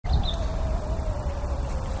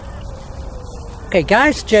Okay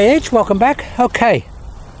guys, JH, welcome back. Okay,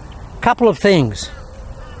 couple of things.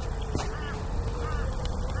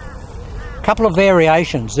 Couple of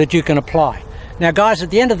variations that you can apply. Now guys, at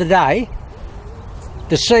the end of the day,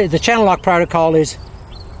 the channel lock protocol is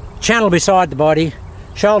channel beside the body,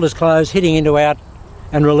 shoulders closed, hitting into out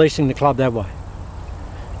and releasing the club that way.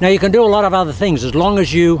 Now you can do a lot of other things as long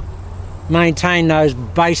as you maintain those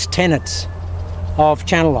base tenets of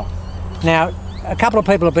channel lock. Now a couple of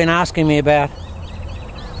people have been asking me about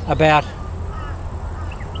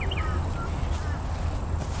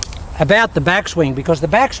the backswing, because the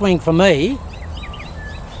backswing for me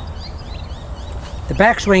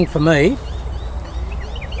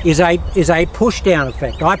is a push down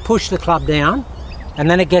effect. I push the club down and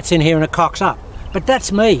then it gets in here and it cocks up. But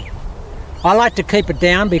that's me. I like to keep it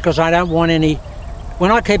down because I don't want any,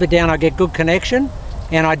 when I keep it down I get good connection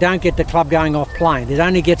and I don't get the club going off plane. It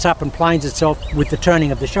only gets up and planes itself with the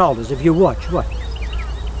turning of the shoulders. If you watch.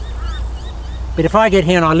 But if I get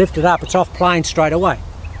here and I lift it up, it's off plane straight away.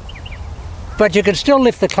 But you can still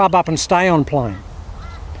lift the club up and stay on plane.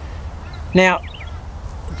 Now,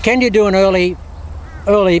 can you do an early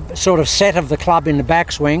sort of set of the club in the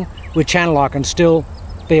backswing with channel lock and still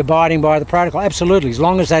be abiding by the protocol? Absolutely, as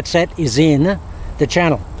long as that set is in the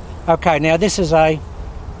channel. Okay, now this is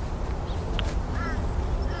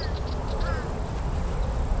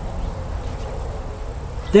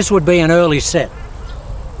this would be an early set.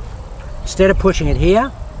 Instead of pushing it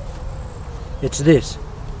here, it's this.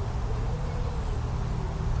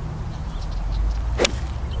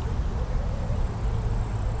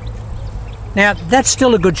 Now that's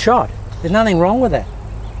still a good shot. There's nothing wrong with that.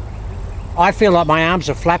 I feel like my arms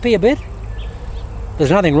are flappy a bit.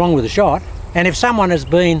 There's nothing wrong with the shot. And if someone has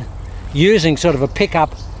been using sort of a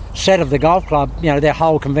pickup set of the golf club, you know, their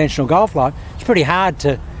whole conventional golf life, it's pretty hard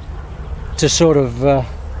to sort of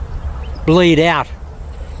bleed out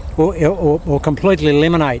or completely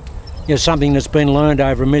eliminate, you know, something that's been learned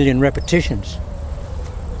over a million repetitions.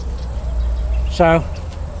 So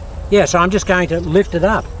yeah, so I'm just going to lift it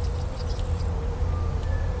up.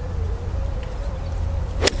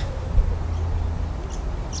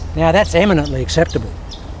 Now that's eminently acceptable.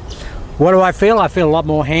 What do I feel? I feel a lot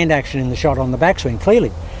more hand action in the shot on the backswing,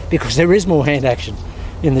 clearly, because there is more hand action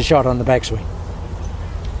in the shot on the backswing.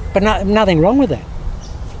 But nothing wrong with that.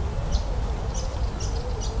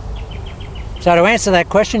 So to answer that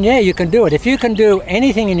question, yeah, you can do it. If you can do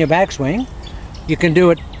anything in your backswing, you can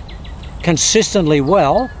do it consistently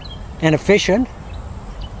well and efficient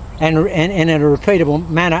and in a repeatable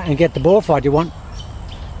manner and get the ball flight you want,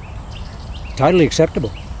 totally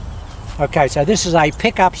acceptable. Okay, so this is a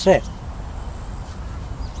pickup set.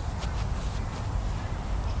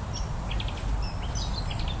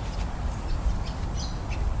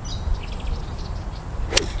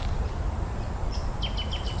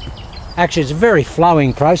 Actually, it's a very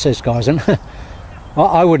flowing process, guys, and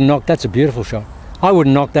I wouldn't knock, that's a beautiful shot. I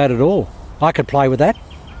wouldn't knock that at all. I could play with that.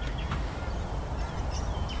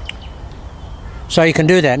 So you can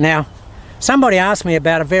do that. Now, somebody asked me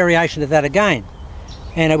about a variation of that again,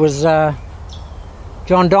 and it was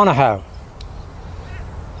John Donahoe.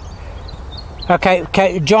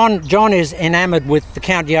 Okay, John is enamoured with the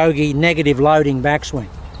Count Yogi negative loading backswing.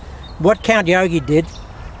 What Count Yogi did,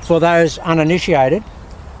 for those uninitiated,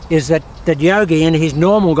 is that Yogi in his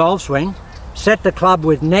normal golf swing set the club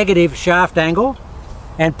with negative shaft angle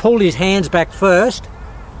and pulled his hands back first.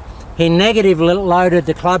 He negative loaded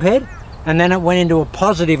the club head and then it went into a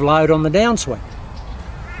positive load on the downswing.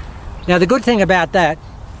 Now the good thing about that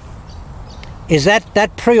is that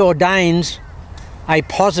preordains a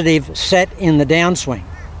positive set in the downswing,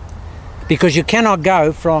 because you cannot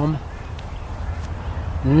go from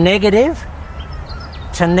negative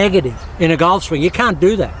to negative in a golf swing. You can't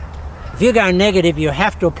do that. If you go negative, you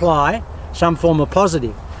have to apply some form of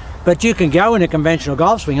positive. But you can go in a conventional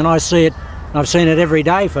golf swing, and I see it, I've seen it every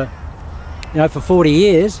day for 40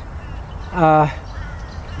 years, the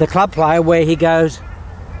club player where he goes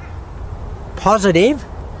positive,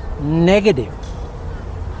 negative.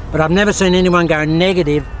 But I've never seen anyone go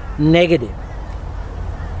negative, negative.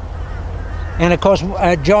 And of course,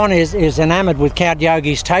 John is enamoured with Count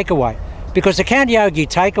Yogi's takeaway, because the Count Yogi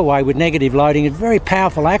takeaway with negative loading is very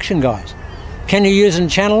powerful action, guys. Can you use it in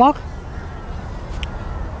channel lock?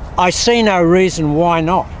 I see no reason why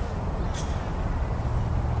not.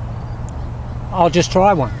 I'll just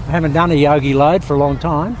try one. I haven't done a Yogi load for a long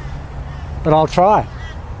time, but I'll try it.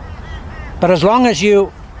 But as long as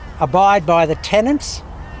you abide by the tenets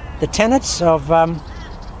of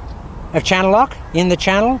channel lock in the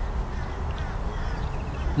channel,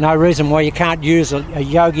 no reason why you can't use a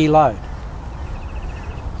Yogi load.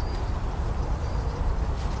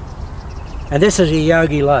 And this is a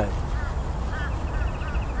yogi load.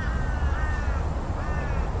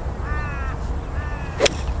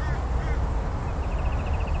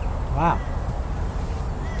 Wow.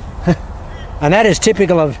 And that is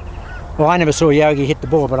typical of, well, I never saw Yogi hit the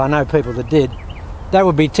ball, but I know people that did. That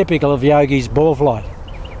would be typical of Yogi's ball flight.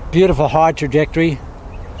 Beautiful high trajectory,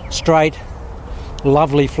 straight,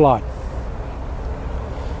 lovely flight.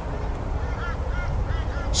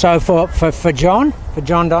 So for John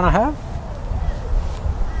Donohoe,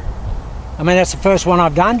 I mean, that's the first one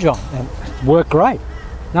I've done, John, and it worked great.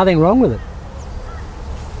 Nothing wrong with it.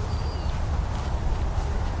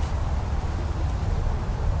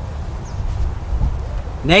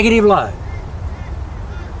 Negative load.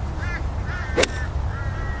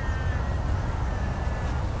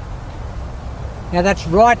 Now that's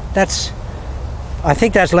right, I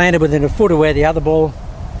think that's landed within a foot of where the other ball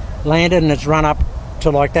landed, and it's run up to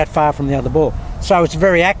like that far from the other ball. So it's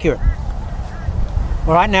very accurate.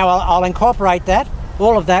 All right, now I'll incorporate that,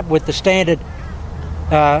 all of that with the standard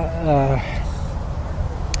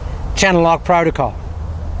channel lock protocol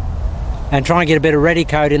and try and get a bit of ready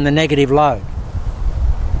code in the negative load.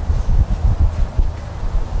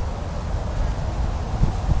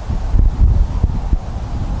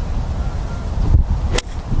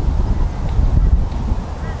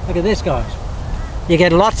 Look at this, guys. You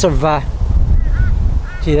get lots of,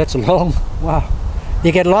 gee, that's a long, wow.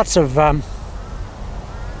 You get lots of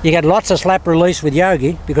slap release with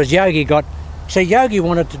Yogi, because Yogi Yogi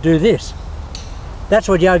wanted to do this. That's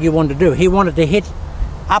what Yogi wanted to do. He wanted to hit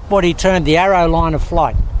up what he termed the arrow line of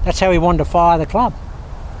flight. That's how he wanted to fire the club.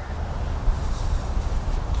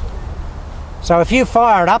 So if you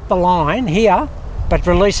fire it up the line here, but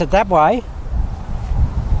release it that way,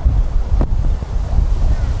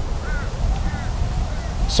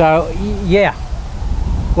 so yeah,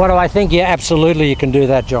 what do I think? Yeah, absolutely you can do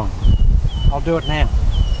that, John. I'll do it now.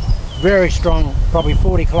 Very strong, probably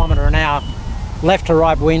 40 km/h left to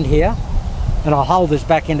right wind here, and I'll hold this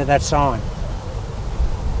back into that sign.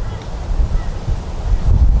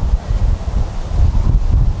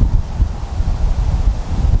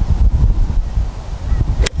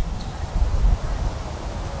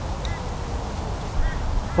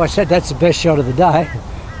 If I said that's the best shot of the day,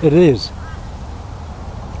 it is.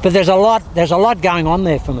 But there's a lot going on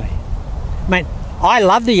there for me. I mean, I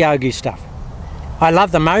love the Yogi stuff. I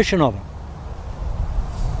love the motion of it.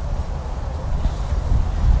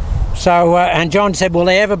 So, and John said, will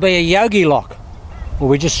there ever be a Yogi lock? Well,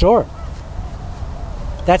 we just saw it.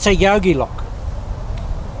 That's a Yogi lock.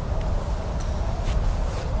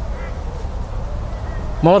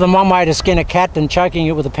 More than one way to skin a cat than choking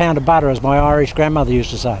it with a pound of butter, as my Irish grandmother used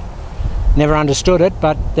to say. Never understood it,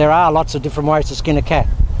 but there are lots of different ways to skin a cat.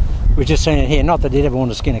 We've just seen it here. Not that he'd ever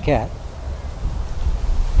want to skin a cat.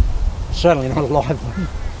 Certainly not a live one.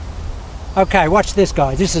 Okay, watch this,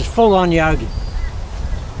 guys. This is full on Yogi.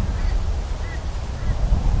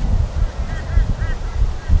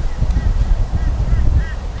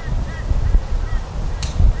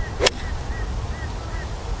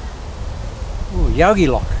 Ooh, Yogi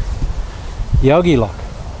lock. Yogi lock.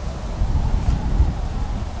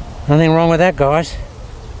 Nothing wrong with that, guys.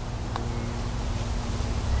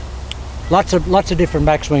 Lots of different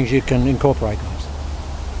backswings you can incorporate, guys.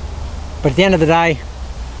 But at the end of the day,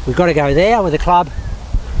 we've got to go there with the club,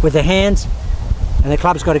 with the hands, and the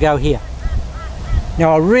club's got to go here.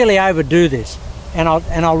 Now I'll really overdo this, and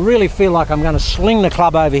I'll really feel like I'm going to sling the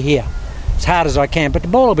club over here as hard as I can, but the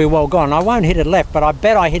ball will be well gone. I won't hit it left, but I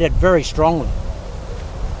bet I hit it very strongly.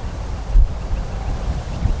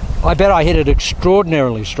 I bet I hit it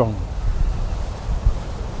extraordinarily strongly.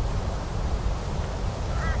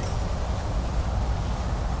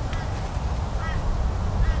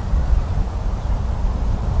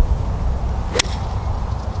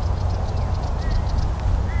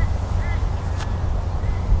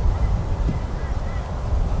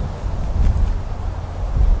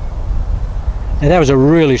 Now that was a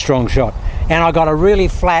really strong shot, and I got a really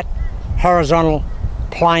flat, horizontal,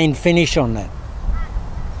 plain finish on that.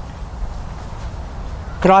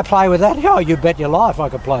 Could I play with that? Oh, you bet your life I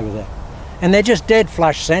could play with that. And they're just dead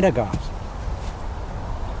flush centre, guys.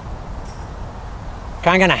 Okay,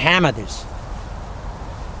 I'm going to hammer this.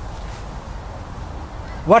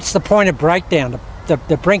 What's the point of breakdown,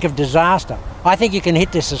 the brink of disaster? I think you can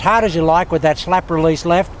hit this as hard as you like with that slap release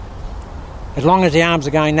left, as long as the arms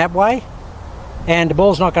are going that way. And the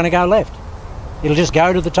ball's not going to go left. It'll just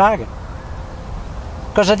go to the target.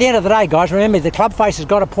 Because at the end of the day, guys, remember, the club face has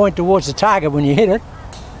got to point towards the target when you hit it.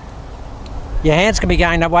 Your hands can be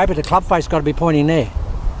going that way, but the club face has got to be pointing there.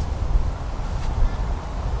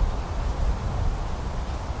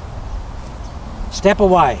 Step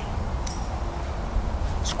away.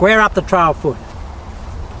 Square up the trail foot.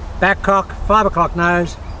 Back cock, 5 o'clock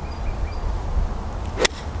nose.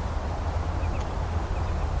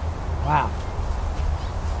 Wow.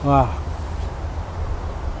 Wow.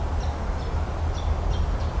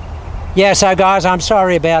 Yeah, so guys, I'm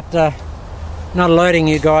sorry about not alerting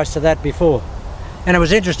you guys to that before. And it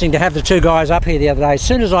was interesting to have the two guys up here the other day. As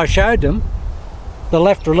soon as I showed them the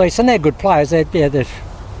left release, and they're good players. They're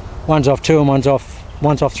one's off 2 and one's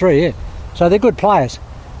off 3. Yeah, so they're good players.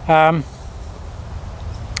 But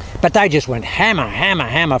they just went hammer, hammer,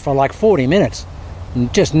 hammer for like 40 minutes,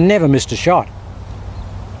 and just never missed a shot.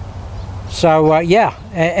 So yeah,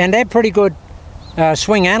 and they're pretty good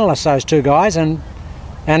swing analysts, those two guys, and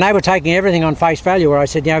they were taking everything on face value. Where I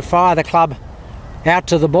said, you know, fire the club out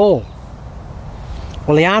to the ball.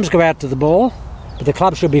 Well, the arms go out to the ball, but the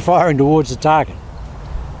club should be firing towards the target.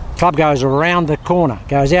 Club goes around the corner,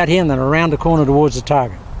 goes out here and then around the corner towards the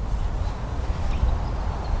target.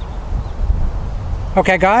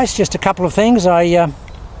 Okay guys, just a couple of things. I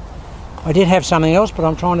did have something else, but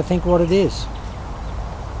I'm trying to think what it is.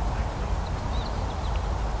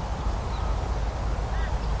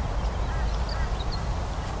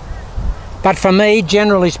 But for me,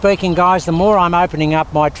 generally speaking guys, the more I'm opening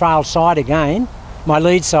up my trail side again, my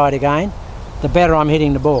lead side again, the better I'm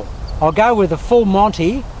hitting the ball. I'll go with a full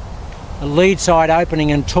Monty, a lead side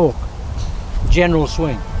opening and torque, general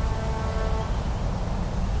swing.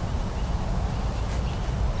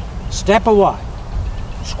 Step away,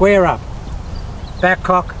 square up, back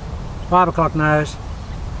cock, 5 o'clock nose.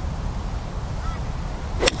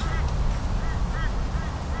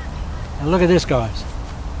 And look at this guys,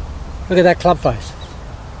 look at that club face.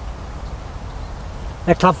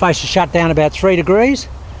 That club face is shut down about 3 degrees,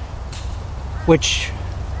 which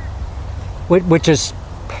is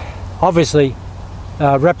obviously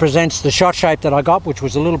represents the shot shape that I got, which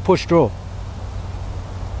was a little push draw.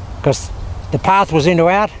 Because the path was into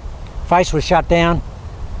out, face was shut down,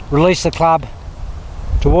 release the club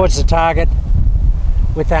towards the target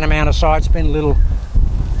with that amount of side spin, little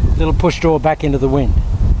push draw back into the wind.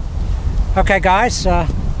 Okay guys,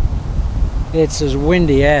 it's as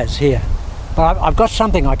windy as here. But I've got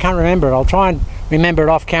something, I can't remember it. I'll try and remember it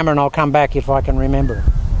off camera and I'll come back if I can remember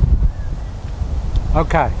it.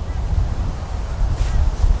 Okay.